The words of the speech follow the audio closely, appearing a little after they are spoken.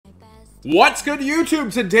What's good,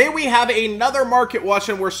 YouTube? Today we have another market watch,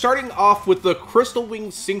 and we're starting off with the Crystal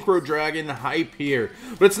Wing Synchro Dragon hype here.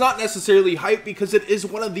 But it's not necessarily hype because it is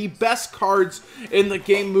one of the best cards in the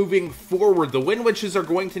game moving forward. The Wind Witches are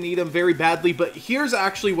going to need him very badly, but here's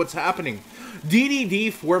actually what's happening.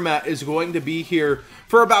 DDD format is going to be here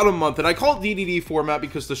for about a month, and I call it DDD format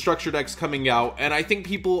because the structure deck's coming out, and I think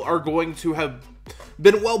people are going to have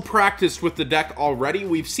been well practiced with the deck already.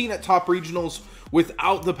 We've seen at top regionals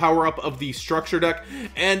without the power-up of the structure deck,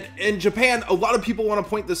 and in Japan, a lot of people want to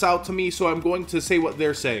point this out to me, so I'm going to say what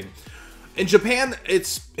they're saying. In Japan,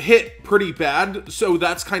 it's hit pretty bad, so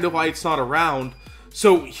that's kind of why it's not around.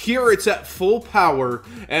 So here it's at full power,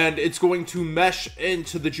 and it's going to mesh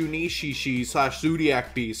into the Junishishi /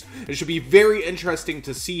 Zodiac Beast. It should be very interesting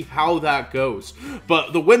to see how that goes.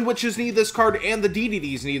 But the Wind Witches need this card, and the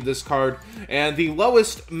DDDs need this card, and the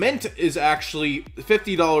lowest mint is actually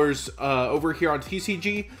 $50 over here on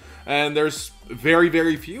TCG, and there's very,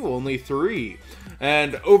 very few, only 3.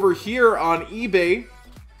 And over here on eBay,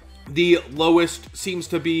 the lowest seems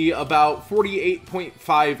to be about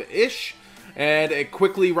 48.5-ish. And it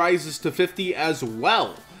quickly rises to 50 as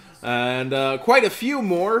well, and quite a few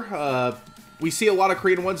more. We see a lot of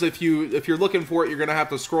Korean ones. If you're looking for it, you're gonna have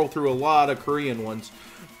to scroll through a lot of Korean ones.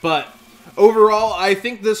 But overall, I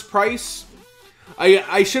think this price,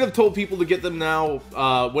 I should have told people to get them now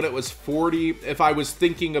when it was 40 if I was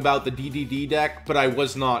thinking about the DDD deck, but I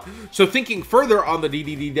was not. So thinking further on the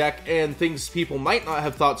DDD deck and things people might not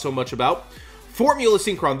have thought so much about, Formula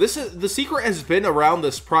Synchron. The secret has been around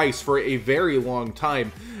this price for a very long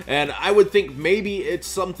time, and I would think maybe it's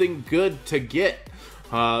something good to get.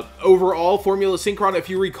 Overall, Formula Synchron, if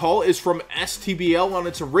you recall, is from STBL on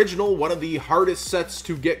its original, one of the hardest sets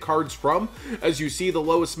to get cards from. As you see, the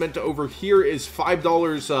lowest mint over here is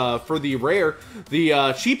 $5 for the rare.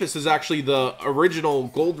 The cheapest is actually the original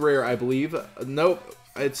gold rare, I believe. Nope,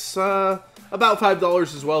 it's about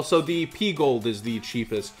 $5 as well, so the P Gold is the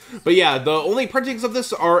cheapest. But yeah, the only printings of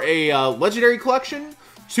this are a Legendary Collection,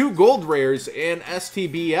 2 Gold Rares, and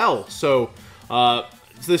STBL. So,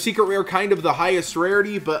 the Secret Rare kind of the highest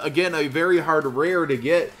rarity, but again, a very hard rare to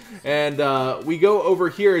get. And we go over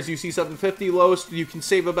here, as you see, 750 lowest. You can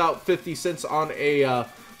save about 50 cents on a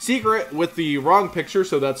Secret with the wrong picture,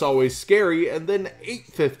 so that's always scary. And then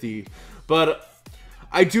 850. But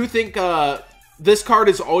I do think this card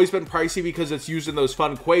has always been pricey because it's used in those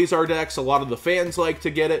fun Quasar decks. A lot of the fans like to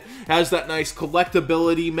get it. Has that nice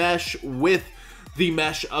collectability mesh with the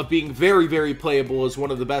mesh of being very, very playable as one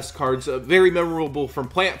of the best cards. Very memorable from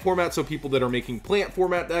plant format, so people that are making plant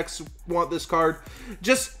format decks want this card.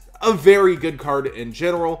 Just a very good card in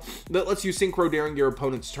general that lets you synchro during your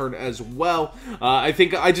opponent's turn as well. I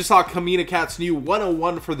think I just saw Kamina Cat's new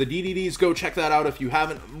 101 for the DDDs. Go check that out if you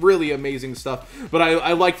haven't. Really amazing stuff. But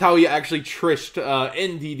I liked how he actually trished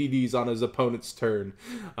in DDDs on his opponent's turn.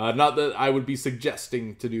 Not that I would be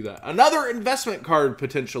suggesting to do that. Another investment card,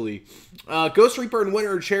 potentially. Ghost Reaper and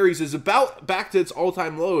Winter Cherries is about back to its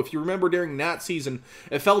all-time low. If you remember during that season,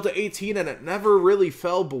 it fell to 18 and it never really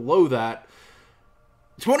fell below that.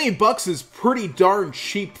 20 bucks is pretty darn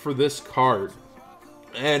cheap for this card,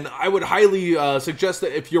 and I would highly suggest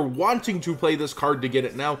that if you're wanting to play this card to get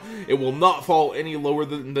it now, it will not fall any lower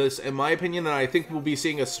than this, in my opinion, and I think we'll be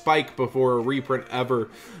seeing a spike before a reprint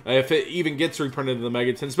ever, if it even gets reprinted in the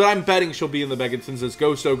Megatons. But I'm betting she'll be in the Megatons, as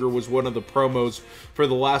Ghost Ogre was one of the promos for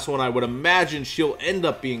the last one. I would imagine she'll end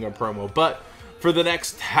up being a promo, but for the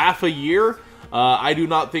next half a year, I do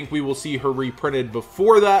not think we will see her reprinted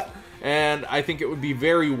before that. And I think it would be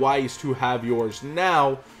very wise to have yours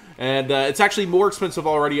now. And it's actually more expensive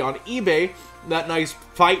already on eBay. That nice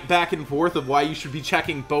fight back and forth of why you should be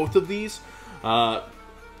checking both of these. Yeah,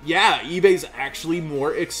 eBay's actually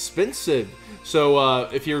more expensive. So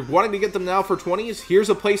if you're wanting to get them now for 20s, here's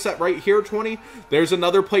a playset right here at 20. There's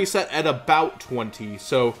another playset at about 20.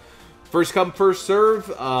 So first come, first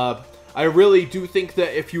serve. I really do think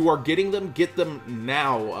that if you are getting them, get them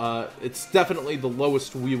now. It's definitely the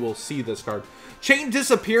lowest we will see this card. Chain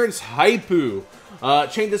Disappearance Haipu.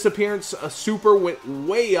 Chain Disappearance Super went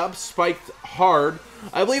way up, spiked hard.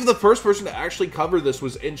 I believe the first person to actually cover this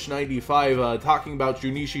was Inch95, talking about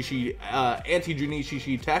Junishishi,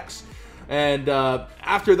 anti-Junishishi techs. And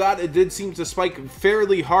after that, it did seem to spike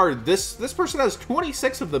fairly hard. This person has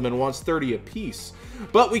 26 of them and wants 30 apiece.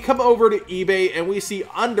 But we come over to eBay and we see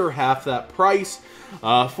under half that price.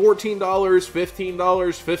 $14, $15,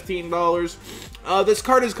 $15. This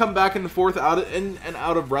card has come back and forth in and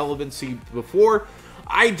out of relevancy before.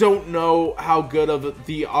 I don't know how good of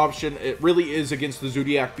the option it really is against the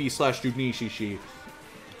Zodiac Beast / Junishishi.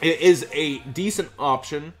 It is a decent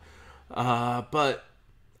option, but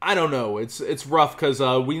I don't know. It's rough because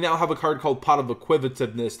we now have a card called Pot of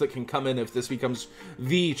Equivocativeness that can come in if this becomes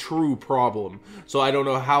the true problem. So I don't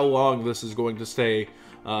know how long this is going to stay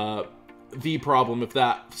the problem if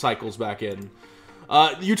that cycles back in.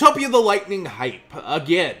 Utopia the Lightning hype.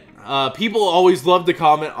 Again, people always love to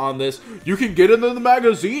comment on this. You can get it in the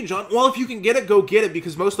magazine, John. Well, if you can get it, go get it,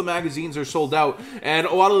 because most of the magazines are sold out. And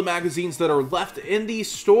a lot of the magazines that are left in these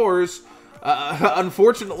stores,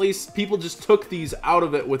 unfortunately, people just took these out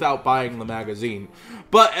of it without buying the magazine.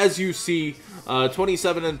 But as you see,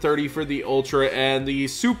 27 and 30 for the Ultra, and the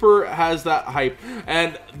Super has that hype.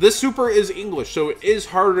 And this Super is English, so it is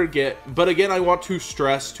harder to get. But again, I want to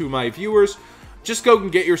stress to my viewers, just go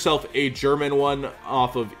and get yourself a German one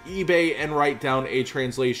off of eBay and write down a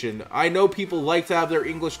translation. I know people like to have their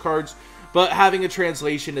English cards, but having a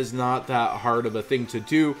translation is not that hard of a thing to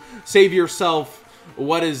do. Save yourself,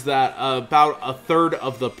 what is that, about a third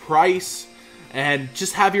of the price, and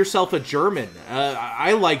just have yourself a German.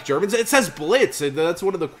 I like Germans. It says Blitz, and that's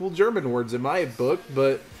one of the cool German words in my book,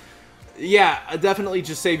 but yeah, definitely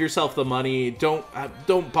just save yourself the money.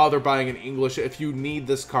 Don't bother buying in English. If you need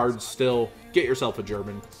this card still, get yourself a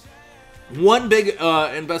German. One big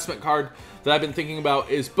investment card that I've been thinking about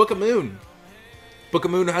is Book of Moon. Book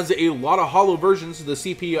of Moon has a lot of holo versions. The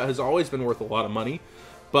CP has always been worth a lot of money,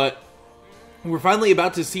 but we're finally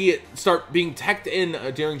about to see it start being teched in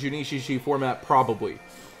during Junishishi format, probably.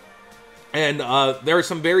 And there are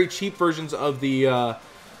some very cheap versions of the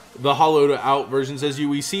hollowed out versions. As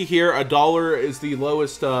we see here, $1 is the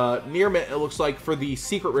lowest near mint, it looks like, for the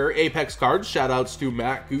secret rare Apex cards. Shoutouts to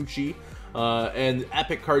Matt Gucci and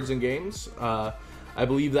Epic Cards and Games. I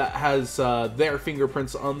believe that has their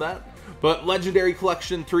fingerprints on that. But Legendary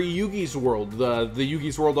Collection 3 Yugi's World. The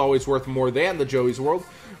Yugi's World always worth more than the Joey's World.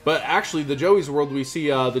 But actually, the Joey's World, we see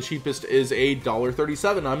the cheapest is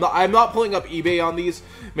 $1.37. I'm not pulling up eBay on these,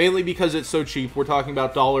 mainly because it's so cheap. We're talking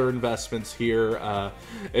about dollar investments here.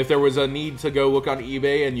 If there was a need to go look on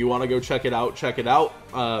eBay and you want to go check it out, check it out.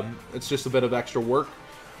 It's just a bit of extra work.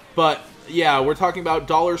 But yeah, we're talking about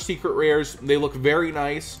dollar secret rares. They look very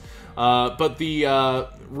nice. But the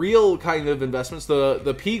real kind of investments,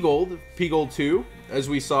 the P-Gold 2, as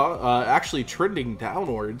we saw, actually trending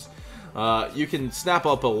downwards. You can snap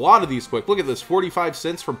up a lot of these quick. Look at this, 45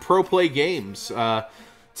 cents from Pro Play Games.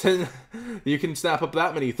 You can snap up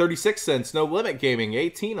that many. 36 cents, No Limit Gaming,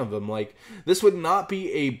 18 of them. Like, this would not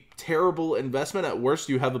be a terrible investment. At worst,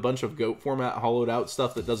 you have a bunch of GOAT format hollowed out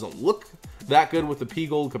stuff that doesn't look that good with the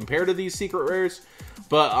P-Gold compared to these secret rares.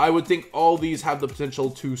 But I would think all these have the potential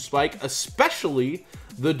to spike, especially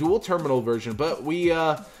the dual terminal version. But we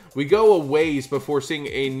go a ways before seeing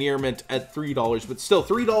a near mint at $3, but still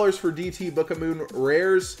 $3 for DT Book of Moon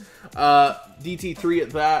rares. DT3 at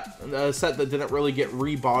that, a set that didn't really get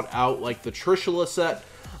rebought out like the Trishula set.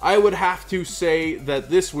 I would have to say that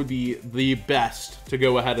this would be the best to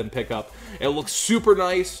go ahead and pick up. It looks super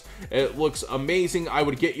nice. It looks amazing. I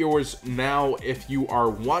would get yours now if you are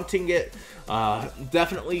wanting it.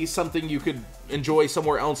 Definitely something you could enjoy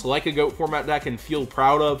somewhere else, like a GOAT format deck, and feel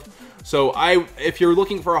proud of. So if you're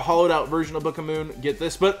looking for a hollowed out version of Book of Moon, get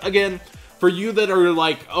this. But again, for you that are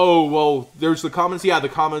like, oh, well, there's the commons. Yeah, the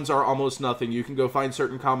commons are almost nothing. You can go find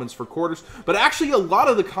certain commons for quarters. But actually, a lot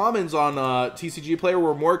of the commons on TCG Player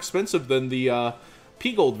were more expensive than the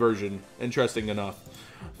P-Gold version, interesting enough.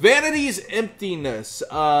 Vanity's Emptiness.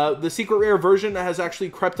 The secret rare version has actually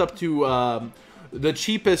crept up to the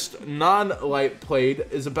cheapest non-light played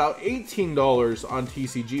is about $18 on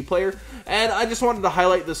TCG Player. And I just wanted to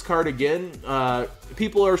highlight this card again.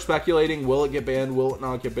 People are speculating, will it get banned, will it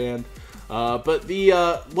not get banned? But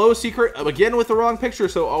the low secret, again with the wrong picture,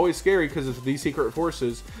 so always scary because of the secret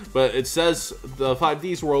forces. But it says the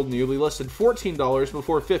 5Ds World newly listed $14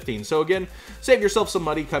 before $15. So again, save yourself some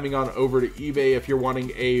money coming on over to eBay if you're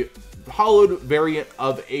wanting a hollowed variant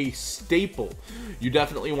of a staple. You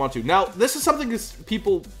definitely want to. Now, this is something that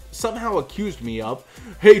people somehow accused me of.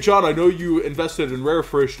 Hey, John, I know you invested in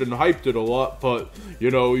Rarefrished and hyped it a lot, but,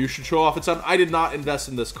 you know, you should show off its own. I did not invest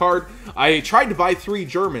in this card. I tried to buy 3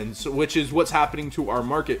 Germans, which is what's happening to our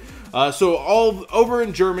market. So all over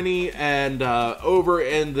in Germany and over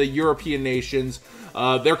in the European nations,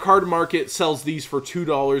 their card market sells these for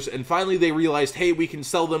 $2, and finally they realized, hey, we can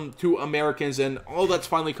sell them to Americans, and all that's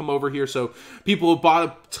finally come over here. So people have bought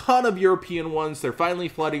a ton of European ones. They're finally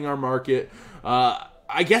flooding our market.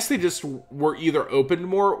 I guess they just were either opened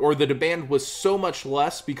more, or the demand was so much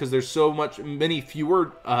less because there's so many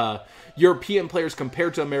fewer European players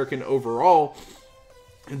compared to American overall,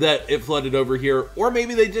 that it flooded over here. Or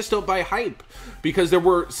maybe they just don't buy hype because there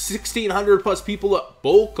were 1,600 plus people at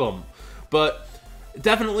Bolcom. But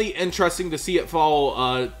definitely interesting to see it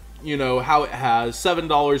fall, you know, how it has.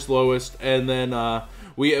 $7 lowest, and then,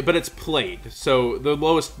 but it's played. So the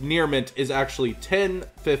lowest near mint is actually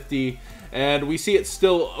 $10.50, and we see it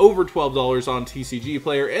still over $12 on TCG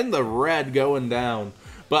Player, and the red going down.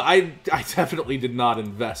 But I definitely did not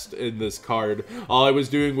invest in this card. All I was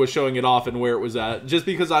doing was showing it off and where it was at. Just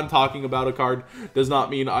because I'm talking about a card does not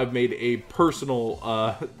mean I've made a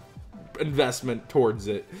personal investment towards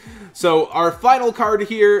it. So our final card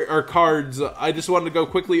here, or cards, I just wanted to go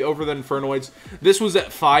quickly over the Infernoids. This was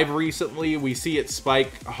at 5 recently. We see it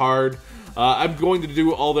spike hard. I'm going to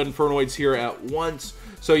do all the Infernoids here at once.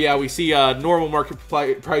 So yeah, we see normal market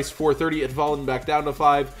price 430, it fallen back down to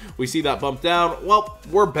 5. We see that bump down. Well,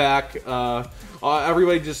 we're back.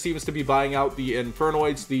 Everybody just seems to be buying out the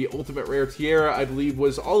Infernoids. The Ultimate Rare Tierra, I believe,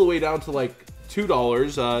 was all the way down to like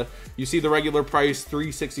 $2. You see the regular price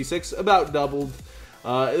 $3.66, about doubled.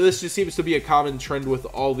 This just seems to be a common trend with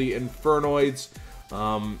all the Infernoids.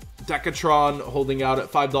 Decatron holding out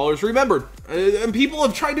at $5. Remember, and people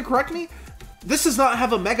have tried to correct me, this does not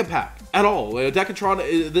have a mega pack at all.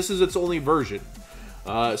 Decatron, this is its only version.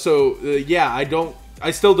 Yeah,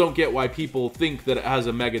 I still don't get why people think that it has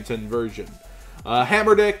a Megaton version.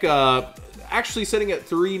 Hammerdick, actually sitting at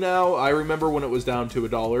 3 now. I remember when it was down to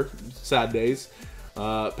 $1. Sad days.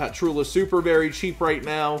 Patrula Super, very cheap right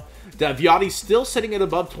now. Daviati still sitting at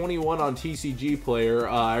above 21 on TCG Player.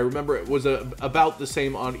 I remember it was about the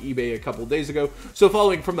same on eBay a couple days ago. So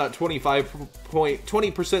following from that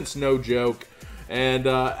 20%'s no joke. And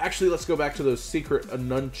actually, let's go back to those secret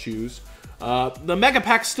Nunchus. The Mega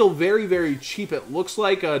Pack's still very, very cheap. It looks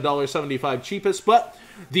like $1.75 cheapest, but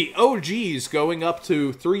the OG's going up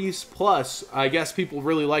to 3s plus. I guess people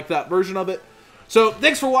really like that version of it. So,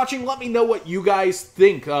 thanks for watching. Let me know what you guys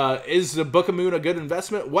think. Is the Book of Moon a good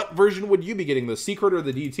investment? What version would you be getting, the Secret or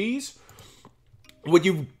the DTs? Would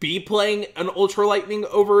you be playing an Ultra Lightning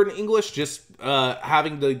over in English, just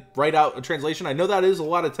having to write out a translation? I know that is a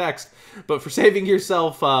lot of text, but for saving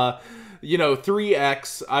yourself, you know,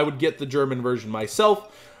 3x, I would get the German version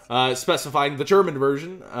myself, specifying the German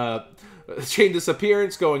version. Chain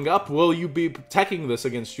Disappearance going up. Will you be teching this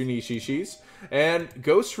against Junishishis? And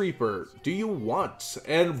Ghost Reaper, do you want?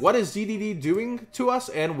 And what is DDD doing to us?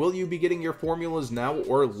 And will you be getting your formulas now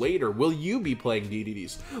or later? Will you be playing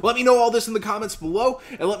DDDs? Let me know all this in the comments below,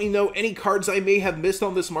 and let me know any cards I may have missed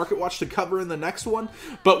on this Market Watch to cover in the next one.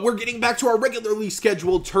 But we're getting back to our regularly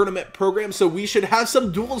scheduled tournament program, so we should have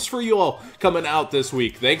some duels for you all coming out this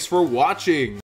week. Thanks for watching.